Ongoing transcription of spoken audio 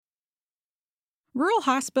Rural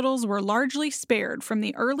hospitals were largely spared from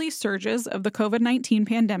the early surges of the COVID-19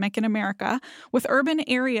 pandemic in America, with urban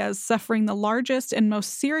areas suffering the largest and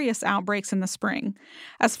most serious outbreaks in the spring.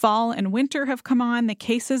 As fall and winter have come on, the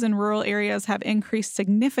cases in rural areas have increased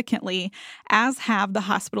significantly, as have the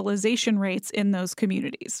hospitalization rates in those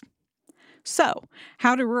communities. So,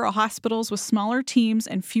 how do rural hospitals with smaller teams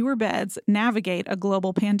and fewer beds navigate a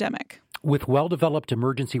global pandemic? With well-developed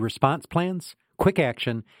emergency response plans, quick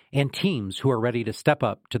action, and teams who are ready to step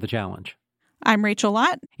up to the challenge. I'm Rachel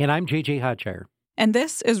Lott. And I'm J.J. Hodshire. And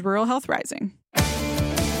this is Rural Health Rising.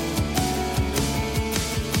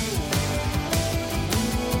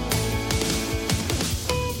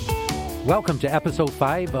 Welcome to Episode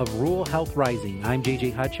 5 of Rural Health Rising. I'm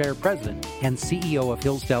J.J. Hodshire, President and CEO of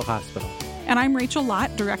Hillsdale Hospital. And I'm Rachel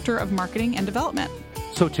Lott, Director of Marketing and Development.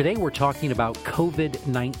 So today we're talking about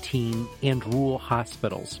COVID-19 and rural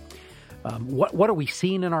hospitals. What are we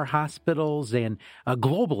seeing in our hospitals and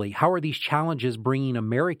globally? How are these challenges bringing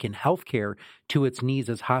American healthcare to its knees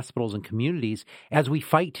as hospitals and communities as we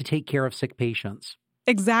fight to take care of sick patients?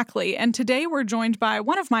 Exactly. And today we're joined by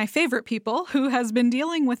one of my favorite people who has been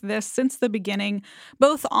dealing with this since the beginning,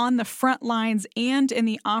 both on the front lines and in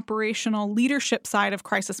the operational leadership side of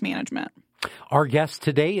crisis management. Our guest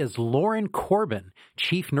today is Lauren Corbin,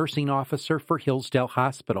 Chief Nursing Officer for Hillsdale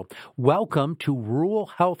Hospital. Welcome to Rural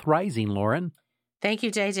Health Rising, Lauren. Thank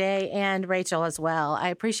you, JJ, and Rachel as well. I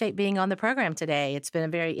appreciate being on the program today. It's been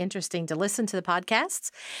very interesting to listen to the podcasts,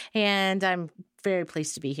 and I'm very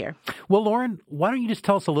pleased to be here. Well, Lauren, why don't you just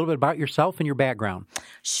tell us a little bit about yourself and your background?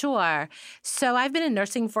 Sure. So I've been in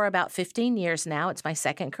nursing for about 15 years now. It's my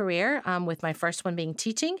second career, with my first one being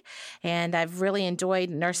teaching, and I've really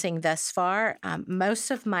enjoyed nursing thus far.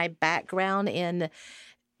 Most of my background in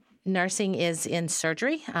nursing is in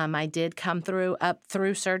surgery. I did come up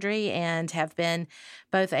through surgery and have been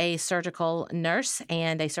both a surgical nurse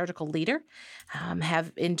and a surgical leader.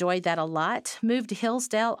 Have enjoyed that a lot. Moved to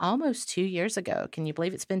Hillsdale almost 2 years ago. Can you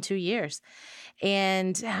believe it's been 2 years?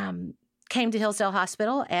 And came to Hillsdale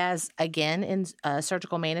Hospital as, again,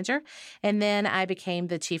 surgical manager. And then I became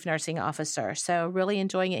the chief nursing officer. So really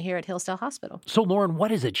enjoying it here at Hillsdale Hospital. So, Lauren,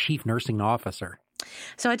 what is a chief nursing officer?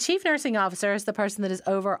 So a chief nursing officer is the person that is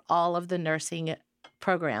over all of the nursing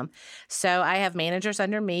program. So I have managers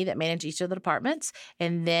under me that manage each of the departments,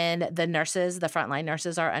 and then the nurses, the frontline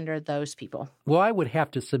nurses, are under those people. Well, I would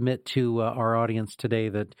have to submit to our audience today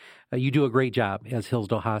that you do a great job as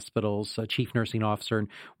Hillsdale Hospital's chief nursing officer, and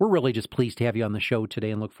we're really just pleased to have you on the show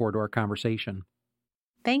today and look forward to our conversation.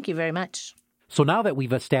 Thank you very much. So now that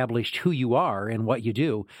we've established who you are and what you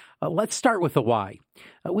do, let's start with the why.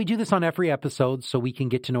 We do this on every episode so we can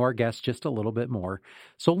get to know our guests just a little bit more.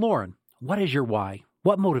 So Lauren, what is your why?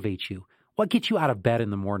 What motivates you? What gets you out of bed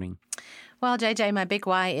in the morning? Well, JJ, my big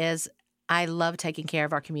why is I love taking care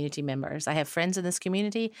of our community members. I have friends in this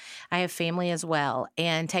community. I have family as well.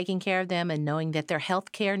 And taking care of them and knowing that their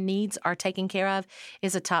health care needs are taken care of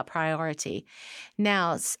is a top priority.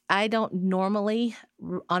 Now, I don't normally,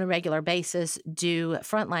 on a regular basis, do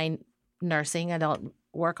frontline nursing. I don't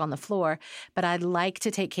work on the floor, but I'd like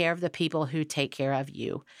to take care of the people who take care of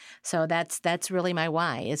you. So that's really my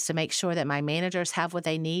why, is to make sure that my managers have what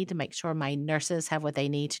they need, to make sure my nurses have what they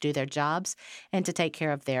need to do their jobs, and to take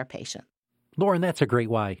care of their patients. Lauren, that's a great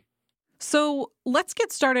why. So let's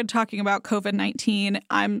get started talking about COVID-19.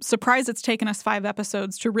 I'm surprised it's taken us 5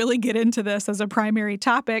 episodes to really get into this as a primary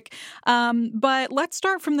topic. But let's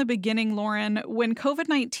start from the beginning, Lauren. When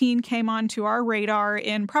COVID-19 came onto our radar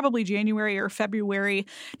in probably January or February,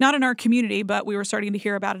 not in our community, but we were starting to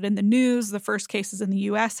hear about it in the news. The first cases in the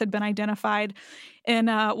U.S. had been identified in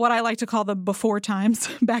what I like to call the before times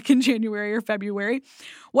back in January or February.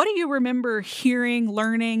 What do you remember hearing,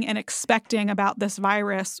 learning, and expecting about this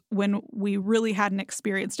virus when we really hadn't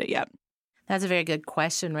experienced it yet? That's a very good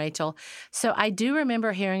question, Rachel. So I do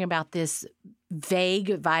remember hearing about this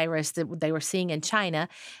vague virus that they were seeing in China.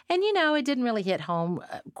 And, it didn't really hit home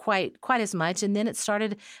quite as much. And then it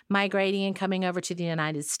started migrating and coming over to the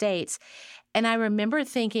United States. And I remember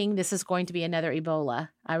thinking this is going to be another Ebola.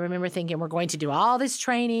 I remember thinking we're going to do all this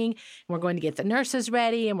training, and we're going to get the nurses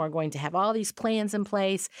ready, and we're going to have all these plans in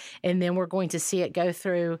place, and then we're going to see it go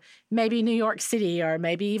through maybe New York City or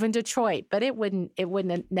maybe even Detroit, but it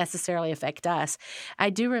wouldn't necessarily affect us. I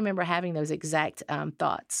do remember having those exact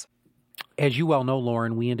thoughts. As you well know,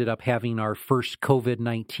 Lauren, we ended up having our first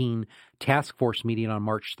COVID-19 task force meeting on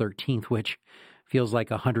March 13th, which feels like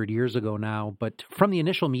 100 years ago now. But from the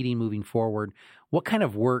initial meeting moving forward, what kind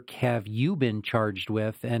of work have you been charged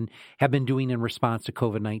with and have been doing in response to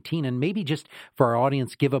COVID-19? And maybe just for our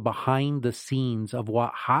audience, give a behind the scenes of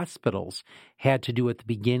what hospitals had to do at the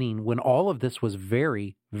beginning when all of this was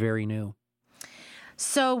very, very new.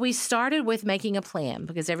 So we started with making a plan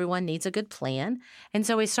because everyone needs a good plan. And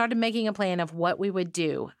so we started making a plan of what we would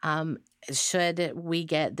do should we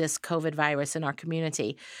get this COVID virus in our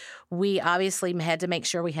community. We obviously had to make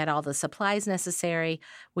sure we had all the supplies necessary.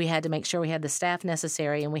 We had to make sure we had the staff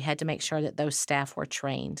necessary, and we had to make sure that those staff were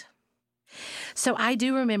trained. So I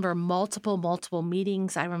do remember multiple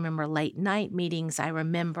meetings. I remember late night meetings. I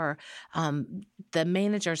remember the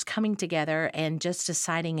managers coming together and just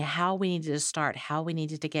deciding how we needed to start, how we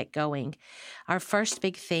needed to get going. Our first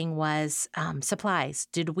big thing was supplies.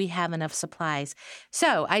 Did we have enough supplies?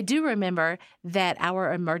 So I do remember that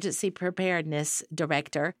our emergency preparedness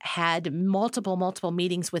director had multiple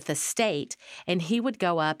meetings with the state, and he would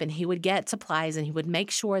go up and he would get supplies and he would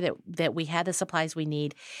make sure that we had the supplies we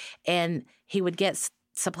need. And he would get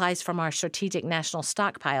supplies from our strategic national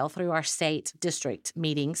stockpile through our state district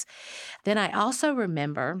meetings. Then I also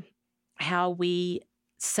remember how we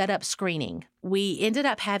set up screening. We ended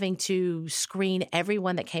up having to screen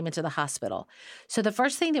everyone that came into the hospital. So the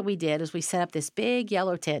first thing that we did is we set up this big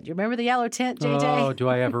yellow tent. You remember the yellow tent, JJ? Oh, do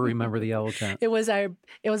I ever remember the yellow tent? It was a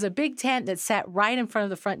big tent that sat right in front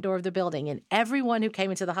of the front door of the building, and everyone who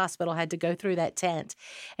came into the hospital had to go through that tent,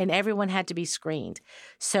 and everyone had to be screened.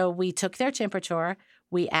 So we took their temperature.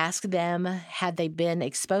 We asked them, had they been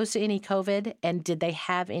exposed to any COVID, and did they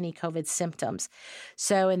have any COVID symptoms?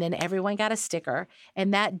 So, and then everyone got a sticker,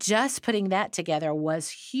 and that just putting that together was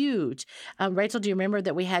huge. Rachel, do you remember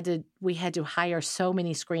that we had to hire so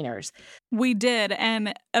many screeners? We did,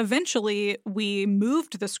 and eventually we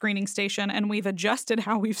moved the screening station, and we've adjusted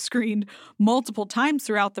how we've screened multiple times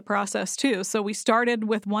throughout the process too. So we started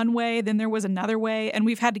with one way, then there was another way, and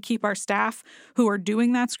we've had to keep our staff who are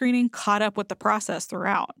doing that screening caught up with the process throughout.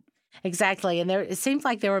 Exactly. And it seems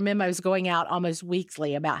like there were memos going out almost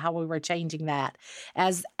weekly about how we were changing that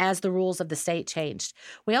as the rules of the state changed.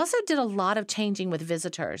 We also did a lot of changing with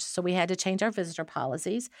visitors. So we had to change our visitor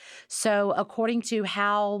policies. So according to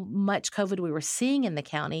how much COVID we were seeing in the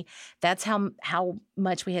county, that's how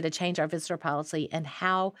much we had to change our visitor policy and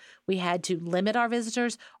how we had to limit our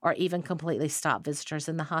visitors or even completely stop visitors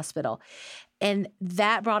in the hospital. And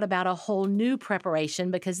that brought about a whole new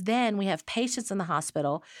preparation because then we have patients in the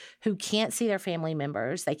hospital who can't see their family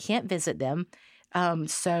members. They can't visit them.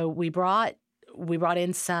 So we brought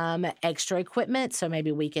in some extra equipment. So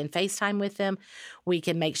maybe we can FaceTime with them. We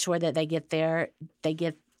can make sure that they get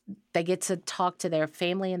to talk to their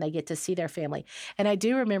family and they get to see their family. And I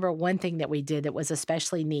do remember one thing that we did that was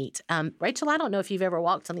especially neat. Rachel, I don't know if you've ever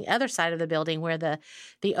walked on the other side of the building where the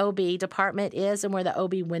OB department is and where the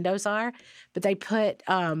OB windows are, but they put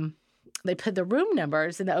the room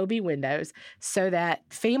numbers in the OB windows so that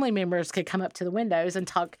family members could come up to the windows and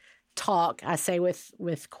talk, I say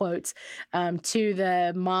with quotes, to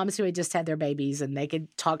the moms who had just had their babies, and they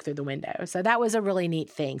could talk through the window. So that was a really neat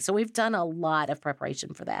thing. So we've done a lot of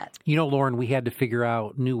preparation for that. You know, Lauren, we had to figure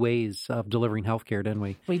out new ways of delivering healthcare, didn't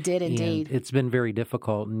we? We did indeed. And it's been very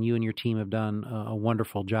difficult, and you and your team have done a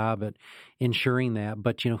wonderful job at ensuring that.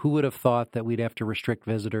 But, who would have thought that we'd have to restrict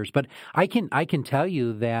visitors? But I can tell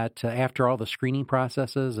you that after all the screening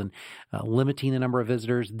processes and limiting the number of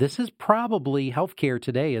visitors, this is probably healthcare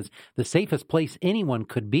today is the safest place anyone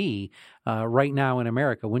could be right now in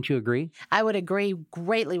America. Wouldn't you agree? I would agree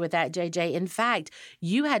greatly with that, JJ. In fact,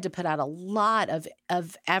 you had to put out a lot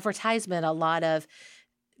of advertisement, a lot of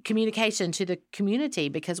communication to the community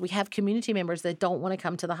because we have community members that don't want to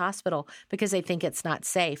come to the hospital because they think it's not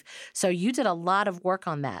safe. So you did a lot of work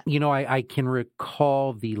on that. I can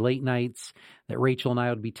recall the late nights that Rachel and I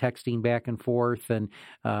would be texting back and forth. And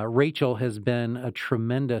Rachel has been a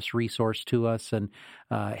tremendous resource to us and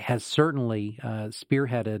has certainly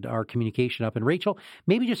spearheaded our communication up. And Rachel,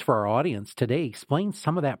 maybe just for our audience today, explain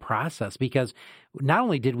some of that process, because not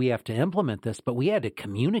only did we have to implement this, but we had to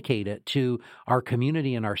communicate it to our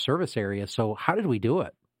community and our service area. So how did we do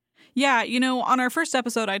it? Yeah, on our first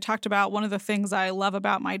episode, I talked about one of the things I love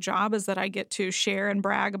about my job is that I get to share and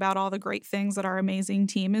brag about all the great things that our amazing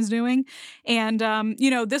team is doing. And,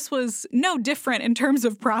 this was no different in terms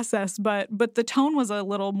of process, but the tone was a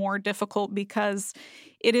little more difficult because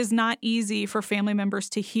it is not easy for family members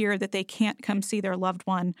to hear that they can't come see their loved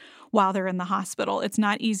one while they're in the hospital. It's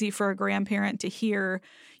not easy for a grandparent to hear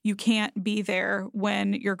you can't be there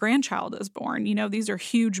when your grandchild is born. You know, these are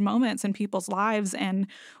huge moments in people's lives, and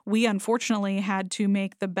we unfortunately had to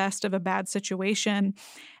make the best of a bad situation.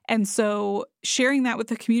 And so sharing that with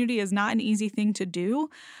the community is not an easy thing to do.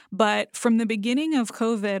 But from the beginning of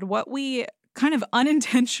COVID, what we kind of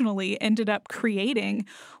unintentionally ended up creating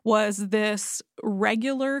was this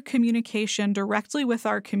regular communication directly with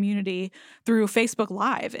our community through Facebook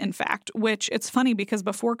Live, in fact, which it's funny because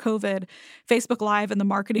before COVID, Facebook Live in the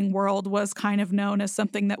marketing world was kind of known as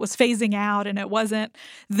something that was phasing out and it wasn't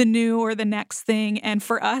the new or the next thing. And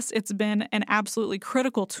for us, it's been an absolutely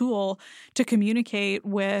critical tool to communicate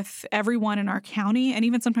with everyone in our county. And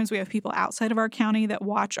even sometimes we have people outside of our county that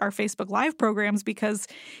watch our Facebook Live programs because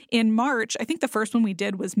in March, I think the first one we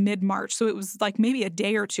did was mid-March. So it was like maybe a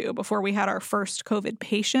day or two before we had our first COVID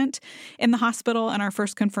patient in the hospital and our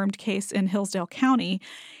first confirmed case in Hillsdale County.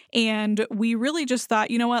 And we really just thought,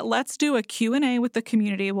 you know what, let's do a Q&A with the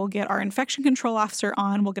community. We'll get our infection control officer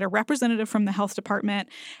on, we'll get a representative from the health department,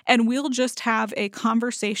 and we'll just have a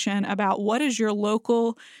conversation about what is your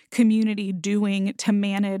local community doing to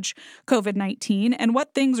manage COVID-19 and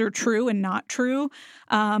what things are true and not true.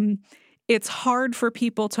 It's hard for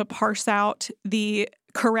people to parse out the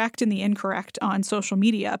correct and the incorrect on social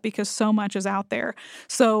media because so much is out there.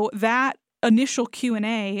 So that initial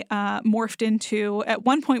Q&A morphed into, at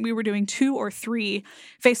one point we were doing 2 or 3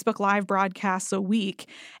 Facebook Live broadcasts a week,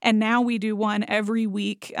 and now we do one every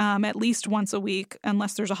week, at least once a week,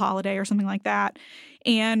 unless there's a holiday or something like that.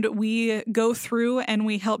 And we go through and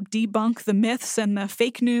we help debunk the myths and the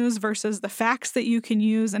fake news versus the facts that you can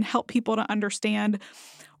use and help people to understand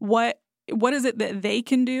what is it that they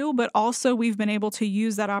can do, but also we've been able to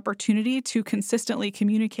use that opportunity to consistently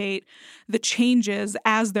communicate the changes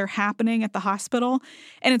as they're happening at the hospital.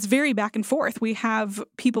 And it's very back and forth. We have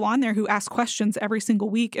people on there who ask questions every single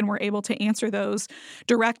week, and we're able to answer those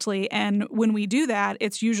directly. And when we do that,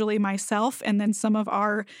 it's usually myself and then some of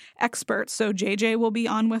our experts. So JJ will be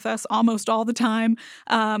on with us almost all the time.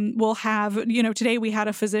 We'll have, today we had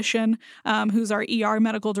a physician who's our ER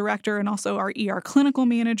medical director and also our ER clinical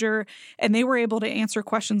manager. And they were able to answer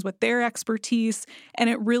questions with their expertise. And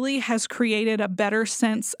it really has created a better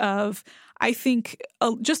sense of, I think,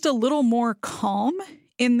 just a little more calm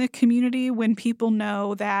in the community when people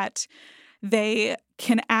know that they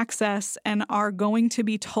can access and are going to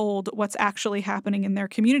be told what's actually happening in their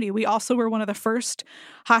community. We also were one of the first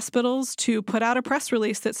hospitals to put out a press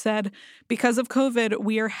release that said, because of COVID,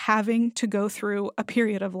 we are having to go through a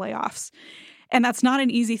period of layoffs. And that's not an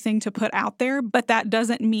easy thing to put out there, but that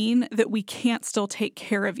doesn't mean that we can't still take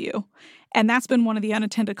care of you. And that's been one of the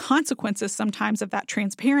unintended consequences sometimes of that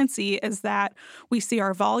transparency is that we see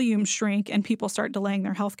our volume shrink and people start delaying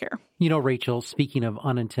their health care. Rachel, speaking of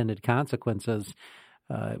unintended consequences,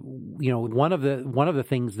 one of the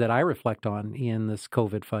things that I reflect on in this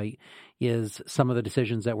COVID fight is some of the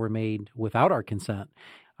decisions that were made without our consent.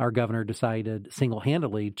 Our governor decided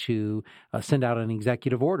single-handedly to send out an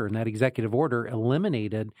executive order, and that executive order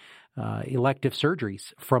eliminated elective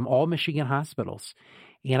surgeries from all Michigan hospitals.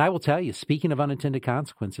 And I will tell you, speaking of unintended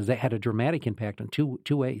consequences, that had a dramatic impact on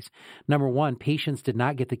two ways. Number one, patients did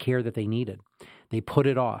not get the care that they needed. They put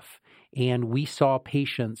it off. And we saw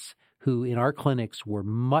patients who in our clinics were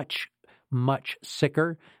much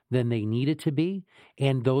sicker than they needed to be,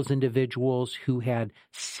 and those individuals who had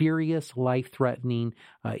serious life-threatening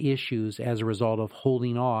issues as a result of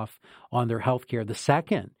holding off on their health care. The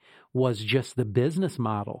second was just the business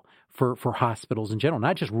model for hospitals in general,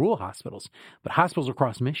 not just rural hospitals, but hospitals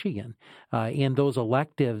across Michigan, and those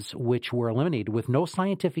electives which were eliminated with no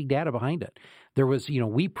scientific data behind it. There was,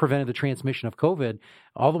 we prevented the transmission of COVID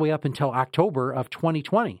all the way up until October of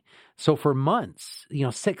 2020. So for months,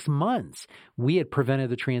 6 months, we had prevented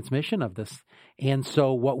the transmission of this. And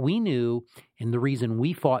so what we knew, and the reason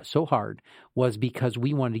we fought so hard, was because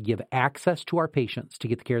we wanted to give access to our patients to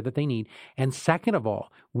get the care that they need. And second of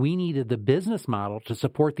all, we needed the business model to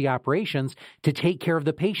support the operations to take care of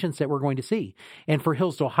the patients that we're going to see. And for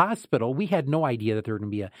Hillsdale Hospital, we had no idea that there would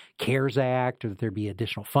be a CARES Act or that there'd be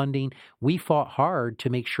additional funding. We fought hard to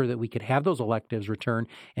make sure that we could have those electives return.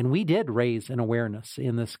 And we did raise an awareness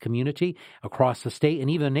in this community across the state and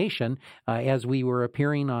even the nation as we were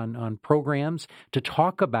appearing on programs to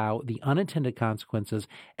talk about the unintended consequences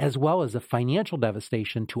as well as the financial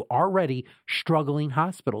devastation to already struggling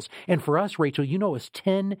hospitals. And for us, Rachel, it's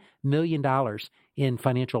 $10 million in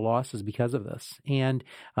financial losses because of this. And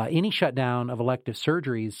any shutdown of elective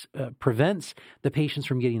surgeries prevents the patients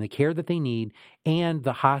from getting the care that they need and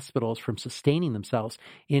the hospitals from sustaining themselves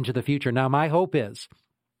into the future. Now, my hope is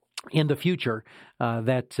in the future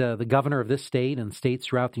that the governor of this state and states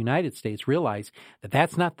throughout the United States realize that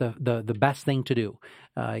that's not the best thing to do.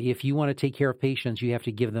 If you want to take care of patients, you have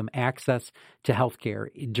to give them access to health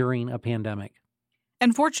care during a pandemic.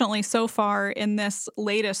 Unfortunately, so far in this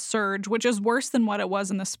latest surge, which is worse than what it was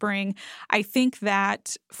in the spring, I think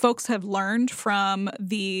that folks have learned from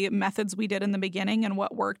the methods we did in the beginning and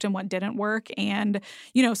what worked and what didn't work. And,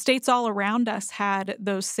 states all around us had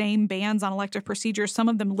those same bans on elective procedures. Some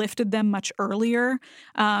of them lifted them much earlier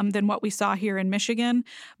than what we saw here in Michigan.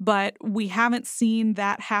 But we haven't seen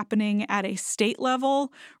that happening at a state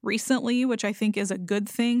level recently, which I think is a good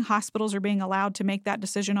thing. Hospitals are being allowed to make that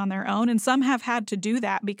decision on their own. And some have had to do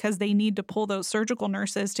that because they need to pull those surgical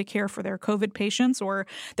nurses to care for their COVID patients or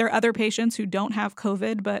their other patients who don't have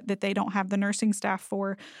COVID, but that they don't have the nursing staff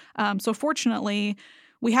for. So fortunately,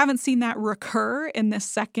 we haven't seen that recur in this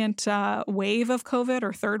second wave of COVID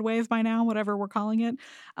or third wave by now, whatever we're calling it.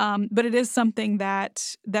 But it is something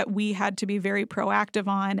that we had to be very proactive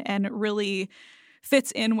on, and it really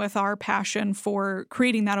fits in with our passion for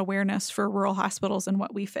creating that awareness for rural hospitals and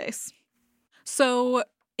what we face. So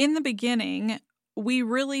in the beginning, we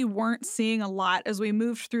really weren't seeing a lot as we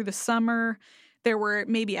moved through the summer. There were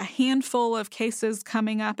maybe a handful of cases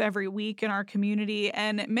coming up every week in our community,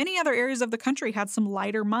 and many other areas of the country had some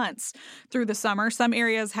lighter months through the summer. Some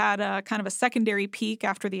areas had a kind of a secondary peak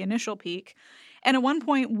after the initial peak. And at one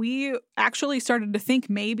point, we actually started to think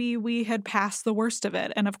maybe we had passed the worst of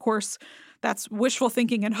it. And of course, that's wishful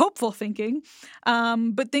thinking and hopeful thinking.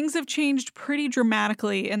 But things have changed pretty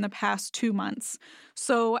dramatically in the past 2 months.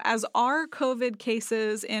 So as our COVID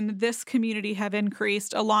cases in this community have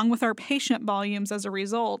increased, along with our patient volumes as a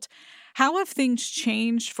result, how have things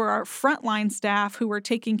changed for our frontline staff who were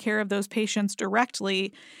taking care of those patients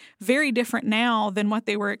directly? Very different now than what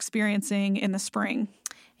they were experiencing in the spring.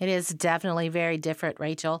 It is definitely very different,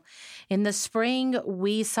 Rachel. In the spring,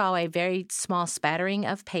 we saw a very small spattering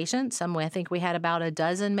of patients. I think we had about a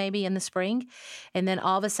dozen maybe in the spring. And then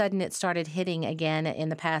all of a sudden it started hitting again in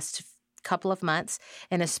the past couple of months,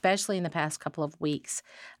 and especially in the past couple of weeks.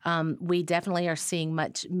 We definitely are seeing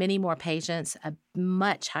many more patients, a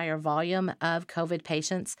much higher volume of COVID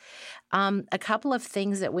patients. A couple of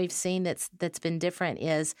things that we've seen that's been different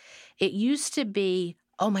is it used to be,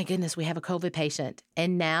 oh my goodness, we have a COVID patient.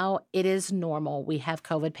 And now it is normal. We have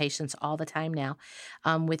COVID patients all the time now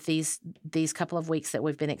with these couple of weeks that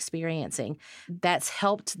we've been experiencing. That's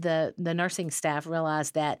helped the nursing staff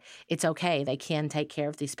realize that it's okay. They can take care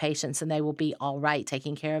of these patients and they will be all right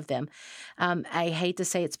taking care of them. I hate to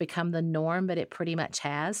say it's become the norm, but it pretty much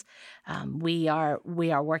has. We are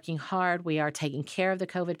working hard. We are taking care of the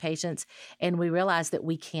COVID patients, and we realize that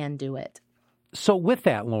we can do it. So with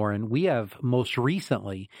that, Lauren, we have most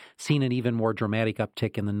recently seen an even more dramatic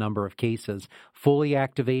uptick in the number of cases, fully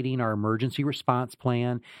activating our emergency response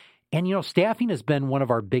plan. And, staffing has been one of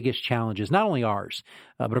our biggest challenges, not only ours,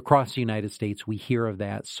 but across the United States. We hear of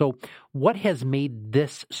that. So what has made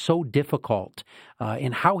this so difficult,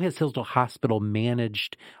 and how has Hillsdale Hospital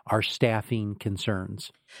managed our staffing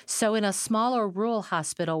concerns? So in a smaller rural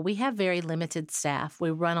hospital, we have very limited staff.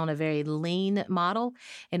 We run on a very lean model,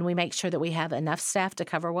 and we make sure that we have enough staff to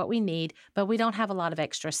cover what we need, but we don't have a lot of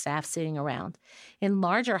extra staff sitting around. In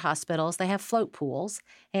larger hospitals, they have float pools,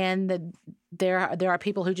 and there are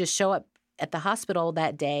people who just show up at the hospital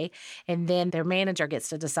that day, and then their manager gets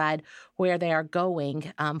to decide where they are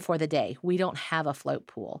going for the day. We don't have a float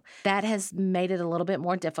pool. That has made it a little bit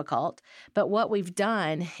more difficult. But what we've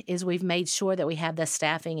done is we've made sure that we have the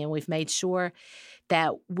staffing, and we've made sure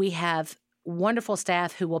that we have wonderful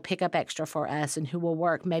staff who will pick up extra for us and who will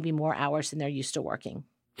work maybe more hours than they're used to working.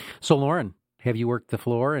 So, Lauren, have you worked the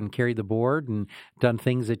floor and carried the board and done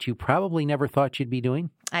things that you probably never thought you'd be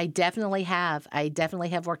doing? I definitely have. I definitely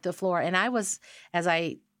have worked the floor. And I was, as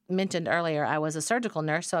I mentioned earlier, I was a surgical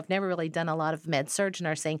nurse, so I've never really done a lot of med-surg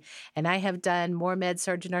nursing. And I have done more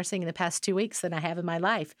med-surg nursing in the past 2 weeks than I have in my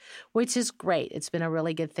life, which is great. It's been a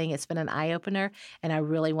really good thing. It's been an eye-opener, and I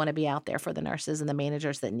really want to be out there for the nurses and the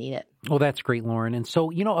managers that need it. Well, that's great, Lauren. And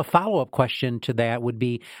so, a follow-up question to that would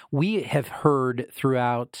be, we have heard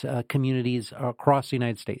throughout communities across the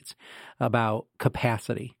United States about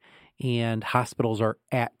capacity, and hospitals are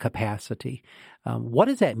at capacity. What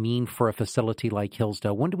does that mean for a facility like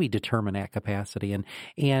Hillsdale? When do we determine at capacity, and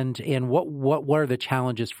what are the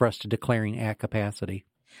challenges for us to declaring at capacity?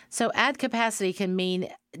 So at capacity can mean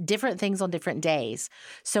different things on different days.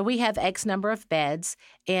 So we have X number of beds,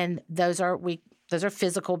 and those are Those are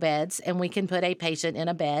physical beds, and we can put a patient in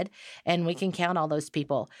a bed, and we can count all those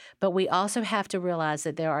people. But we also have to realize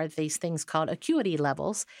that there are these things called acuity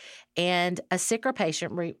levels, and a sicker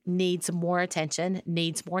patient needs more attention,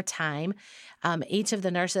 needs more time. Each of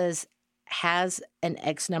the nurses has an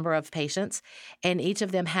X number of patients, and each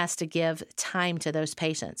of them has to give time to those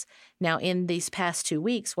patients. Now, in these past 2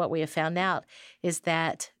 weeks, what we have found out is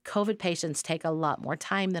that COVID patients take a lot more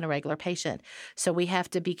time than a regular patient. So we have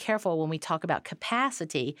to be careful when we talk about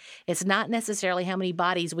capacity. It's not necessarily how many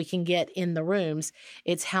bodies we can get in the rooms.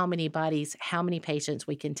 It's how many bodies, how many patients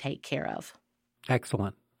we can take care of.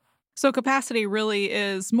 Excellent. So capacity really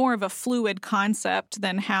is more of a fluid concept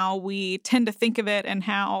than how we tend to think of it and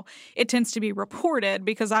how it tends to be reported,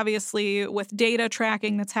 because obviously with data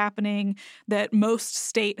tracking that's happening that most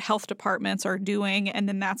state health departments are doing, and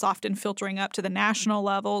then that's often filtering up to the national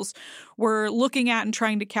levels, we're looking at and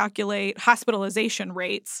trying to calculate hospitalization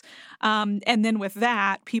rates. And then with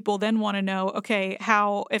that, people then want to know, okay,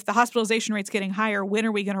 if the hospitalization rate's getting higher, when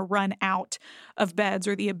are we going to run out of beds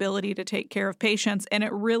or the ability to take care of patients? And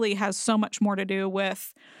it really has so much more to do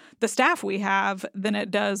with the staff we have than it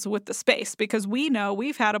does with the space, because we know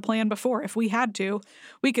we've had a plan before. If we had to,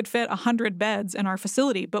 we could fit 100 beds in our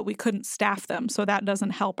facility, but we couldn't staff them. So that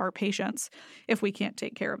doesn't help our patients if we can't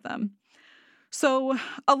take care of them. So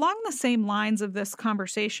along the same lines of this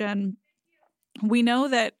conversation, we know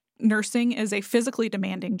that nursing is a physically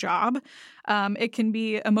demanding job. It can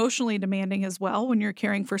be emotionally demanding as well when you're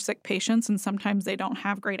caring for sick patients, and sometimes they don't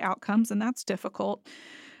have great outcomes, and that's difficult.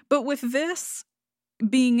 But with this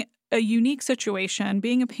being a unique situation,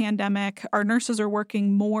 being a pandemic, our nurses are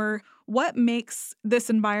working more. What makes this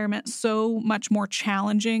environment so much more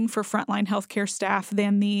challenging for frontline healthcare staff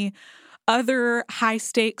than the other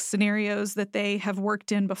high-stakes scenarios that they have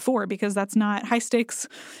worked in before? Because that's not high-stakes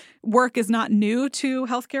work is not new to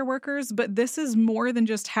healthcare workers, but this is more than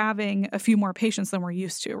just having a few more patients than we're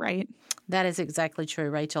used to, right? That is exactly true,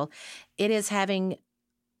 Rachel. It is having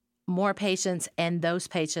more patients, and those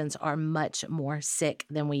patients are much more sick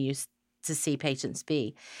than we used to see patients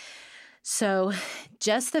be. So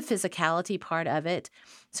just the physicality part of it.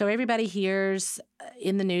 So everybody hears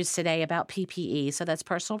in the news today about PPE. So that's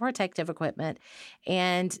personal protective equipment.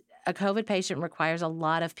 And a COVID patient requires a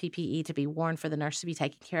lot of PPE to be worn for the nurse to be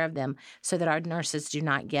taking care of them so that our nurses do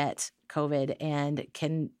not get COVID and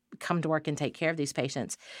can come to work and take care of these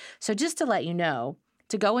patients. So just to let you know,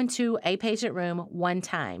 to go into a patient room one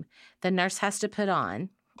time, the nurse has to put on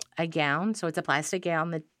a gown. So it's a plastic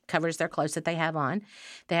gown that covers their clothes that they have on.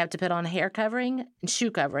 They have to put on a hair covering and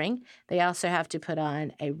shoe covering. They also have to put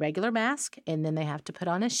on a regular mask, and then they have to put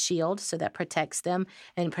on a shield so that protects them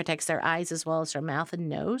and protects their eyes as well as their mouth and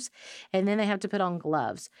nose. And then they have to put on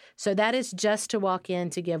gloves. So that is just to walk in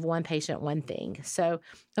to give one patient one thing. So,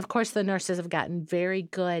 of course, the nurses have gotten very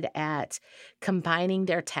good at combining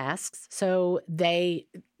their tasks. So they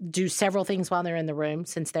do several things while they're in the room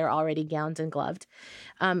since they're already gowned and gloved.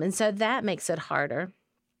 And so that makes it harder.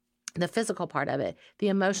 The physical part of it. The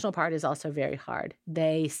emotional part is also very hard.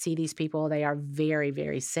 They see these people, they are very,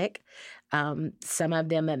 very sick. Some of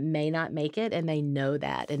them may not make it, and they know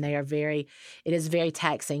that. And it is very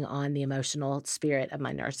taxing on the emotional spirit of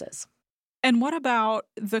my nurses. And what about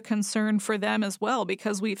the concern for them as well?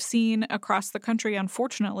 Because we've seen across the country,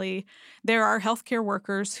 unfortunately, there are healthcare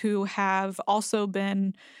workers who have also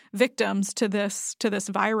been victims to this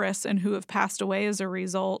virus and who have passed away as a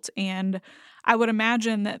result. And I would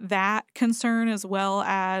imagine that concern, as well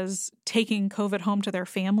as taking COVID home to their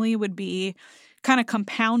family, would be kind of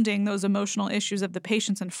compounding those emotional issues of the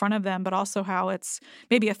patients in front of them, but also how it's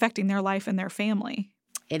maybe affecting their life and their family.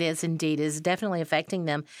 It is indeed. It is definitely affecting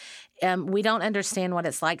them. We don't understand what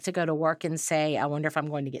it's like to go to work and say, I wonder if I'm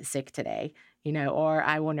going to get sick today, or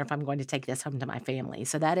I wonder if I'm going to take this home to my family.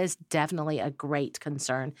 So that is definitely a great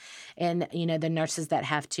concern. And, the nurses that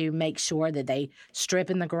have to make sure that they strip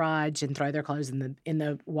in the garage and throw their clothes in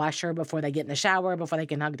the washer before they get in the shower, before they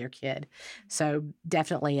can hug their kid. So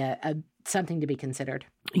definitely a something to be considered.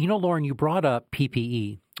 Lauren, you brought up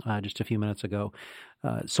PPE just a few minutes ago.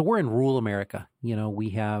 So we're in rural America. We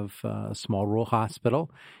have a small rural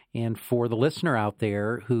hospital. And for the listener out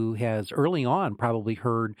there who has early on probably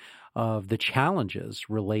heard of the challenges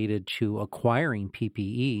related to acquiring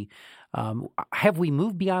PPE, have we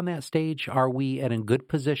moved beyond that stage? Are we at a good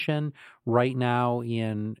position right now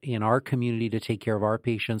in our community to take care of our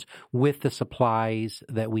patients with the supplies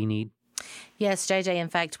that we need? Yes, JJ, in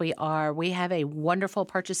fact, we are. We have a wonderful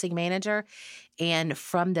purchasing manager. And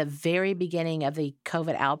from the very beginning of the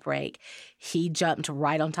COVID outbreak, he jumped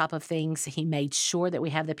right on top of things. He made sure that we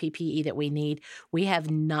have the PPE that we need. We have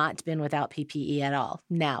not been without PPE at all.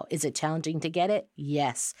 Now, is it challenging to get it?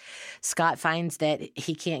 Yes. Scott finds that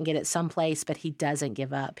he can't get it someplace, but he doesn't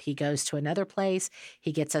give up. He goes to another place.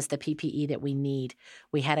 He gets us the PPE that we need.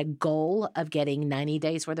 We had a goal of getting 90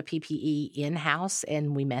 days worth of PPE in-house,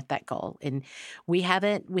 and we met that goal. And we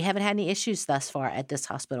haven't had any issues thus far at this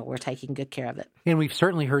hospital. We're taking good care of it. And we've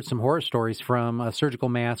certainly heard some horror stories from a surgical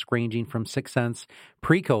mask ranging from 6 cents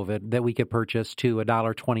pre-COVID that we could purchase to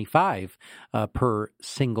 $1.25 per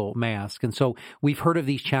single mask. And so we've heard of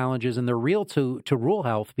these challenges, and they're real to rural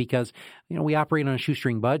health because, we operate on a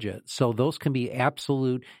shoestring budget. So those can be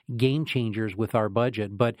absolute game changers with our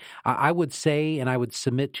budget. But I would say, and I would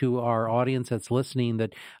submit to our audience that's listening,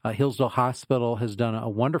 that Hillsdale Hospital has done a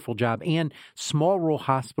wonderful job, and small rural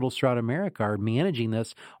hospitals throughout America are managing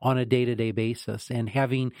this on a day-to-day basis. And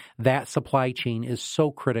having that supply chain is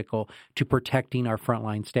so critical to protecting our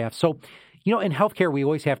frontline staff. So, in healthcare, we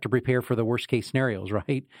always have to prepare for the worst case scenarios,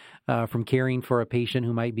 right? From caring for a patient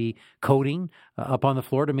who might be coding up on the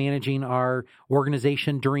floor to managing our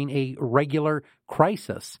organization during a regular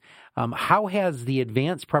crisis. How has the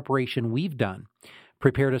advanced preparation we've done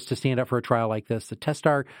prepared us to stand up for a trial like this, to test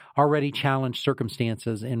our already challenged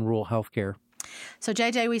circumstances in rural healthcare? So,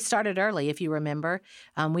 JJ, we started early, if you remember.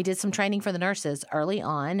 We did some training for the nurses early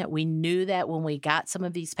on. We knew that when we got some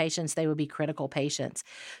of these patients, they would be critical patients.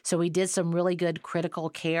 So we did some really good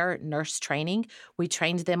critical care nurse training. We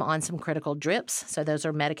trained them on some critical drips. So those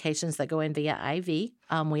are medications that go in via IV.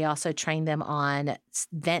 We also trained them on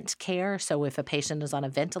vent care. So if a patient is on a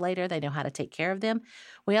ventilator, they know how to take care of them.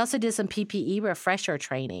 We also did some PPE refresher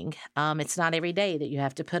training. It's not every day that you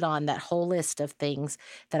have to put on that whole list of things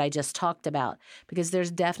that I just talked about, because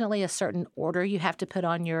there's definitely a certain order you have to put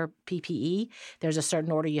on your PPE. There's a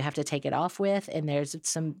certain order you have to take it off with, and there's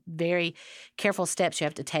some very careful steps you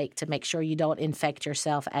have to take to make sure you don't infect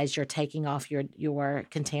yourself as you're taking off your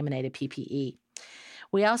contaminated PPE.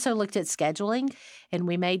 We also looked at scheduling, and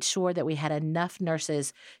we made sure that we had enough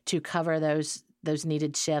nurses to cover those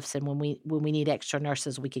needed shifts. And when we need extra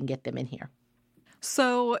nurses, we can get them in here.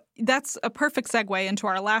 So that's a perfect segue into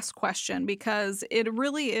our last question, because it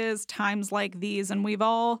really is times like these, and we've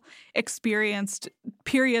all experienced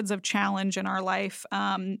periods of challenge in our life.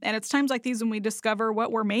 And it's times like these when we discover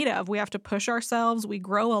what we're made of. We have to push ourselves. We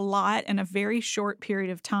grow a lot in a very short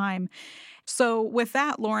period of time. So with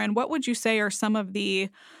that, Lauren, what would you say are some of the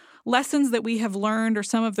lessons that we have learned or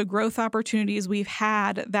some of the growth opportunities we've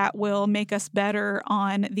had that will make us better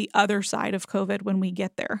on the other side of COVID when we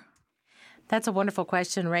get there? That's a wonderful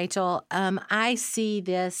question, Rachel. I see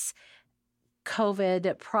this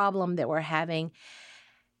COVID problem that we're having.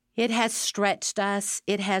 It has stretched us.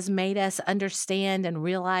 It has made us understand and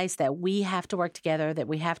realize that we have to work together, that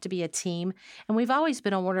we have to be a team. And we've always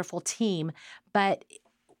been a wonderful team, but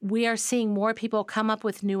we are seeing more people come up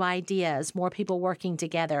with new ideas, more people working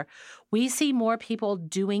together. We see more people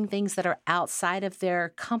doing things that are outside of their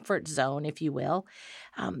comfort zone, if you will.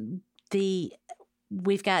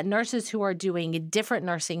 We've got nurses who are doing different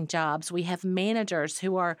nursing jobs. We have managers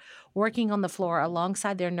who are working on the floor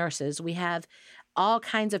alongside their nurses. We have all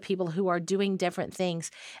kinds of people who are doing different things.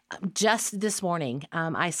 Just this morning,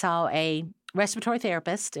 I saw a respiratory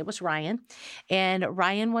therapist. It was Ryan, and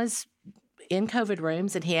Ryan was in COVID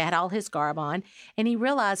rooms, and he had all his garb on, and he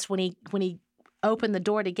realized when he opened the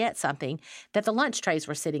door to get something that the lunch trays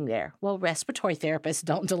were sitting there. Well, respiratory therapists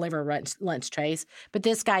don't deliver lunch trays, but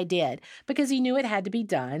this guy did because he knew it had to be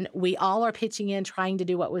done. We all are pitching in trying to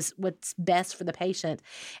do what's best for the patient.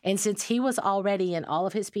 And since he was already in all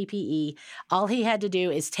of his PPE, all he had to do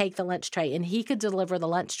is take the lunch tray, and he could deliver the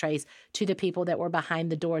lunch trays to the people that were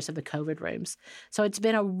behind the doors of the COVID rooms. So it's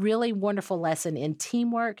been a really wonderful lesson in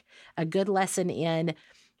teamwork, a good lesson in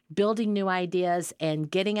building new ideas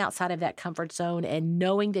and getting outside of that comfort zone and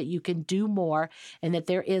knowing that you can do more and that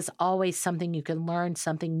there is always something you can learn,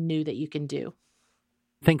 something new that you can do.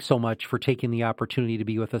 Thanks so much for taking the opportunity to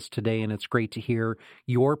be with us today, and it's great to hear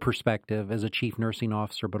your perspective as a chief nursing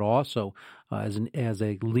officer, but also as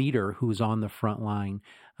a leader who's on the front line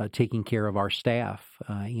taking care of our staff,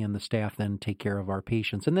 and the staff then take care of our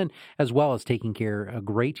patients, and then as well as taking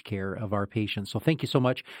great care of our patients. So thank you so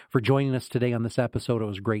much for joining us today on this episode. It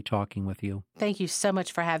was great talking with you. Thank you so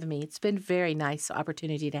much for having me. It's been a very nice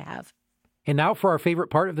opportunity to have. And now for our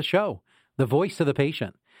favorite part of the show, the voice of the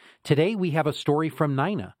patient. Today, we have a story from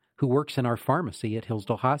Nina, who works in our pharmacy at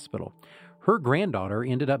Hillsdale Hospital. Her granddaughter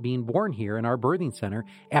ended up being born here in our birthing center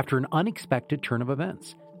after an unexpected turn of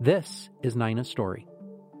events. This is Nina's story.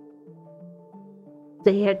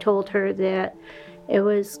 They had told her that it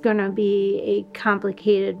was going to be a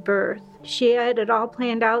complicated birth. She had it all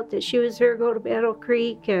planned out that she was going to go to Battle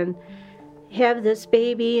Creek and have this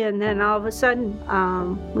baby, and then all of a sudden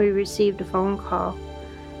we received a phone call,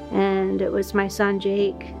 and it was my son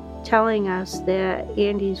Jake telling us that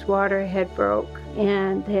Andy's water had broke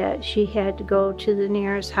and that she had to go to the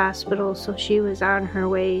nearest hospital, so she was on her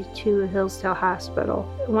way to Hillsdale Hospital.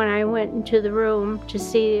 When I went into the room to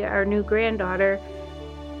see our new granddaughter,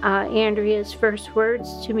 Andrea's first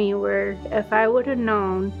words to me were, if I would have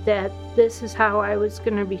known that this is how I was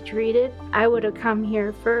going to be treated, I would have come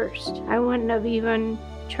here first. I wouldn't have even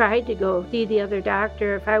tried to go see the other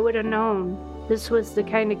doctor if I would have known this was the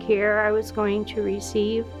kind of care I was going to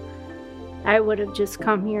receive. I would have just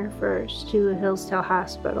come here first to Hillsdale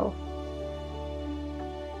Hospital.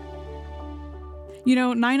 You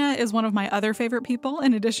know, Nina is one of my other favorite people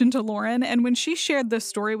in addition to Lauren. And when she shared this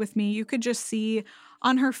story with me, you could just see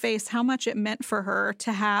on her face how much it meant for her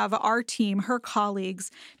to have our team, her colleagues,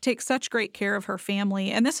 take such great care of her family.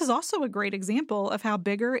 And this is also a great example of how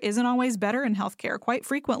bigger isn't always better in healthcare. Quite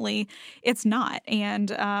frequently, it's not. And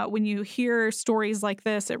when you hear stories like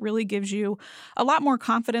this, it really gives you a lot more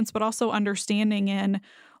confidence, but also understanding in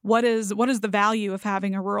what is the value of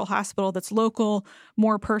having a rural hospital that's local,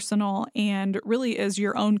 more personal, and really is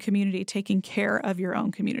your own community, taking care of your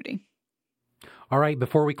own community. All right,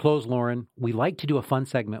 before we close, Lauren, we like to do a fun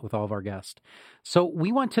segment with all of our guests. So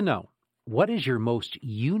we want to know, what is your most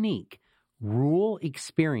unique rural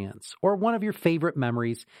experience or one of your favorite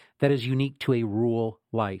memories that is unique to a rural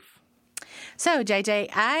life? So, JJ,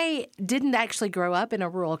 I didn't actually grow up in a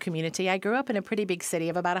rural community. I grew up in a pretty big city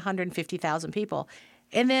of about 150,000 people.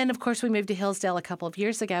 And then, of course, we moved to Hillsdale a couple of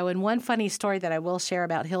years ago. And one funny story that I will share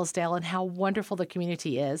about Hillsdale and how wonderful the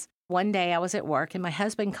community is. One day I was at work and my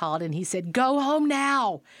husband called and he said, "Go home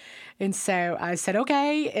now." And so I said,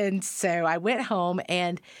 okay. And so I went home,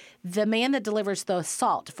 and the man that delivers the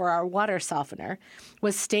salt for our water softener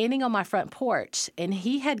was standing on my front porch, and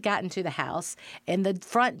he had gotten to the house and the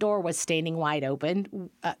front door was standing wide open.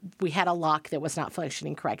 We had a lock that was not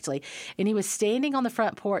functioning correctly. And he was standing on the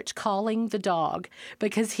front porch calling the dog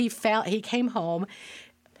because he came home.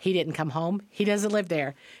 He didn't come home. He doesn't live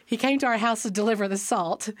there. He came to our house to deliver the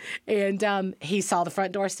salt, and he saw the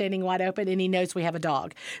front door standing wide open, and he knows we have a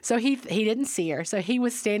dog. So he didn't see her. So he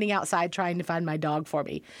was standing outside trying to find my dog for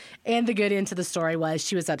me. And the good end to the story was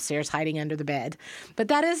she was upstairs hiding under the bed. But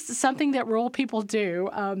that is something that rural people do.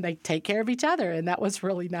 They take care of each other, and that was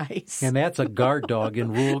really nice. And that's a guard dog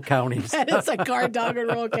in rural counties. That is a guard dog in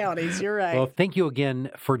rural counties. You're right. Well, thank you again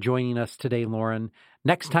for joining us today, Lauren.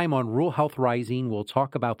 Next time on Rural Health Rising, we'll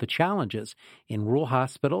talk about the challenges in rural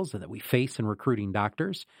hospitals that we face in recruiting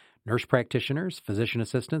doctors, nurse practitioners, physician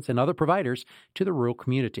assistants, and other providers to the rural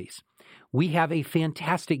communities. We have a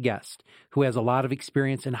fantastic guest who has a lot of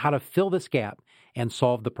experience in how to fill this gap and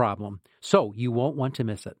solve the problem, so you won't want to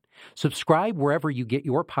miss it. Subscribe wherever you get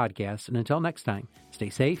your podcasts, and until next time, stay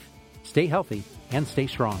safe, stay healthy, and stay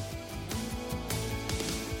strong.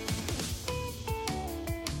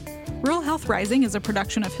 Rural Health Rising is a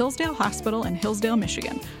production of Hillsdale Hospital in Hillsdale,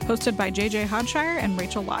 Michigan, hosted by J.J. Hodshire and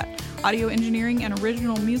Rachel Lott. Audio engineering and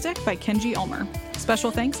original music by Kenji Ulmer. Special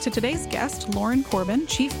thanks to today's guest, Lauren Corbin,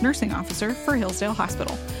 Chief Nursing Officer for Hillsdale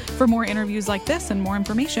Hospital. For more interviews like this and more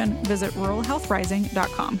information, visit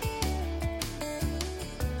ruralhealthrising.com.